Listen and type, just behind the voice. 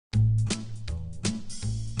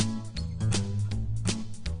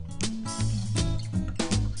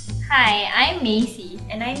Hi, I'm Macy,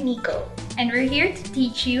 And I'm Nico. and we're here to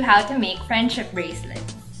teach you how to make friendship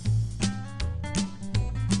bracelets.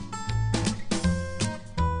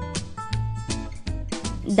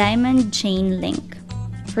 Diamond chain link.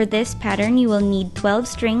 For this pattern, you will need 12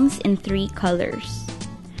 strings in 3 colors.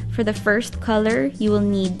 For the first color, you will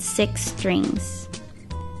need 6 strings.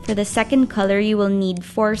 For the second color, you will need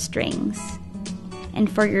 4 strings. And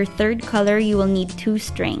for your third color, you will need 2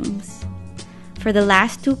 strings. For the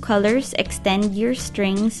last 2 colors, extend your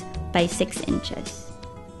strings by 6 inches.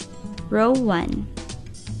 Row 1.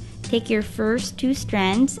 Take your first 2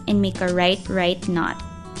 strands and make a right knot.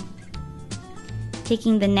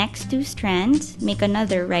 Taking the next 2 strands, make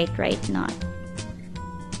another right knot.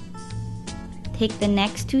 Take the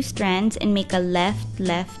next 2 strands and make a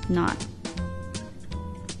left knot.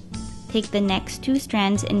 Take the next 2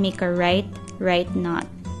 strands and make a right knot.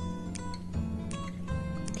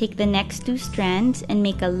 Take the next 2 strands and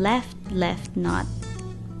make a left knot.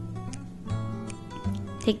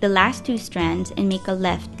 Take the last 2 strands and make a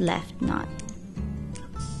left knot.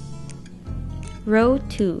 Row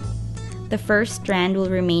 2. The first strand will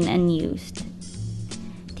remain unused.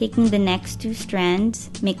 Taking the next 2 strands,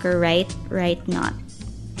 make a right knot.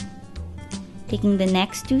 Taking the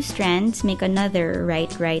next 2 strands, make another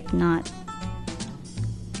right knot.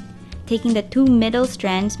 Taking the 2 middle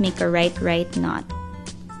strands, make a right knot.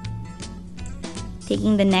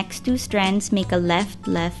 Taking the next 2 strands, make a left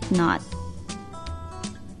knot.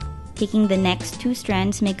 Taking the next 2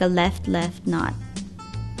 strands, make a left knot.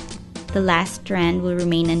 The last strand will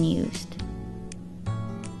remain unused.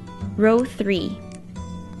 Row 3.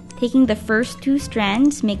 Taking the first 2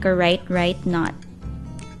 strands, make a right knot.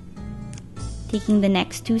 Taking the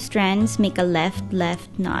next 2 strands, make a left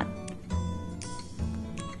knot.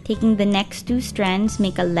 Taking the next 2 strands,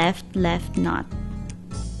 make a left knot.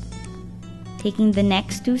 Taking the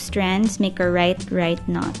next 2 strands, make a right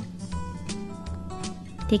knot.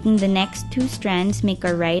 Taking the next 2 strands, make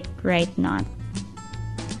a right knot.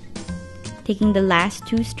 Taking the last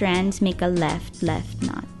 2 strands, make a left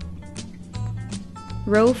knot.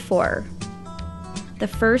 Row 4. The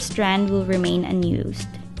first strand will remain unused.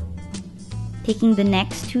 Taking the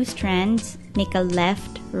next 2 strands, make a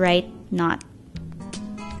left knot.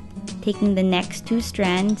 Taking the next 2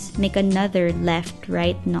 strands, make another left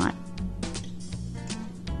knot.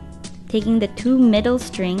 Taking the 2 middle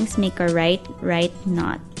strings, make a right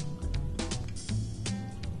knot.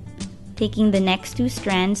 Taking the next 2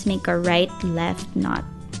 strands, make a right left knot.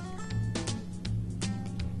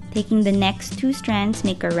 Taking the next 2 strands,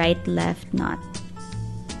 make a right left knot.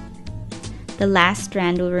 The last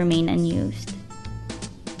strand will remain unused.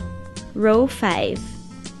 Row 5.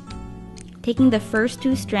 Taking the first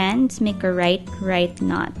 2 strands, make a right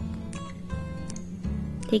knot.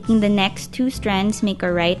 Taking the next 2 strands, make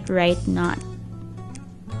a right knot.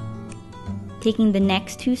 Taking the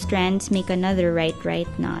next 2 strands, make another right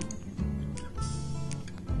knot.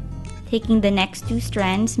 Taking the next 2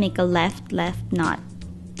 strands, make a left knot.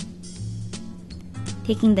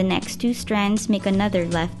 Taking the next 2 strands, make another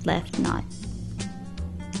left knot.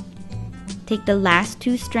 Take the last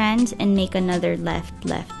 2 strands and make another left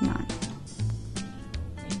knot.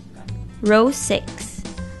 Row 6.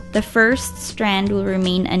 The first strand will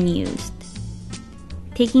remain unused.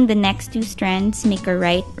 Taking the next 2 strands, make a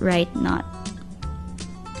right knot.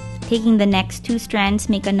 Taking the next 2 strands,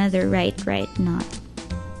 make another right knot.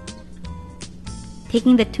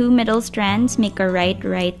 Taking the 2 middle strands, make a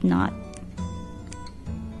right knot.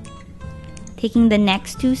 Taking the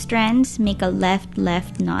next 2 strands, make a left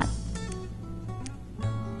knot.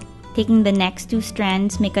 Taking the next 2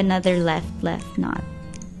 strands, make another left knot.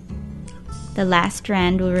 The last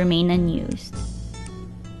strand will remain unused.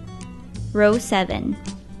 Row 7.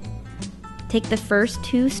 Take the first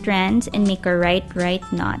 2 strands and make a right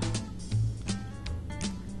knot.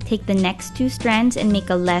 Take the next 2 strands and make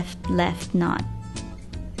a left knot.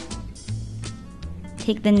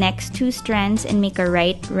 Take the next 2 strands and make a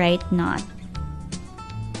right knot.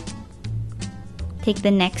 Take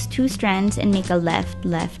the next 2 strands and make a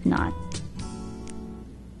left knot.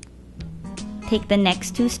 Take the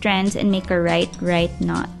next 2 strands and make a right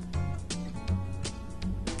knot.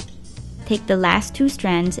 Take the last 2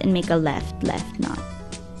 strands and make a left knot.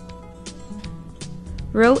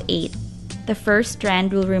 Row 8. The first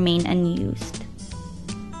strand will remain unused.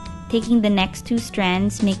 Taking the next 2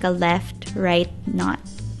 strands, make a left knot.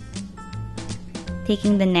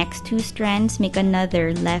 Taking the next 2 strands, make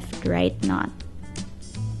another left knot.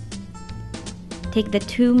 Take the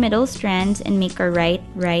 2 middle strands and make a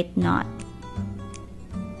right knot.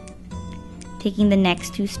 Taking the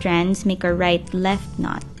next 2 strands, make a right left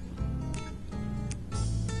knot.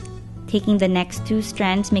 Taking the next 2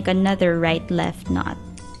 strands, make another right-left knot.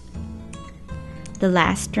 The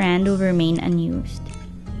last strand will remain unused.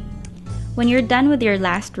 When you're done with your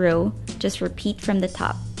last row, just repeat from the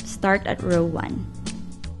top. Start at row 1.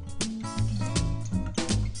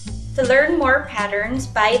 To learn more patterns,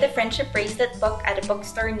 buy the Friendship Bracelet book at a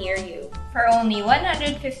bookstore near you. For only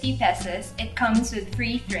 150 pesos, it comes with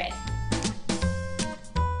free thread.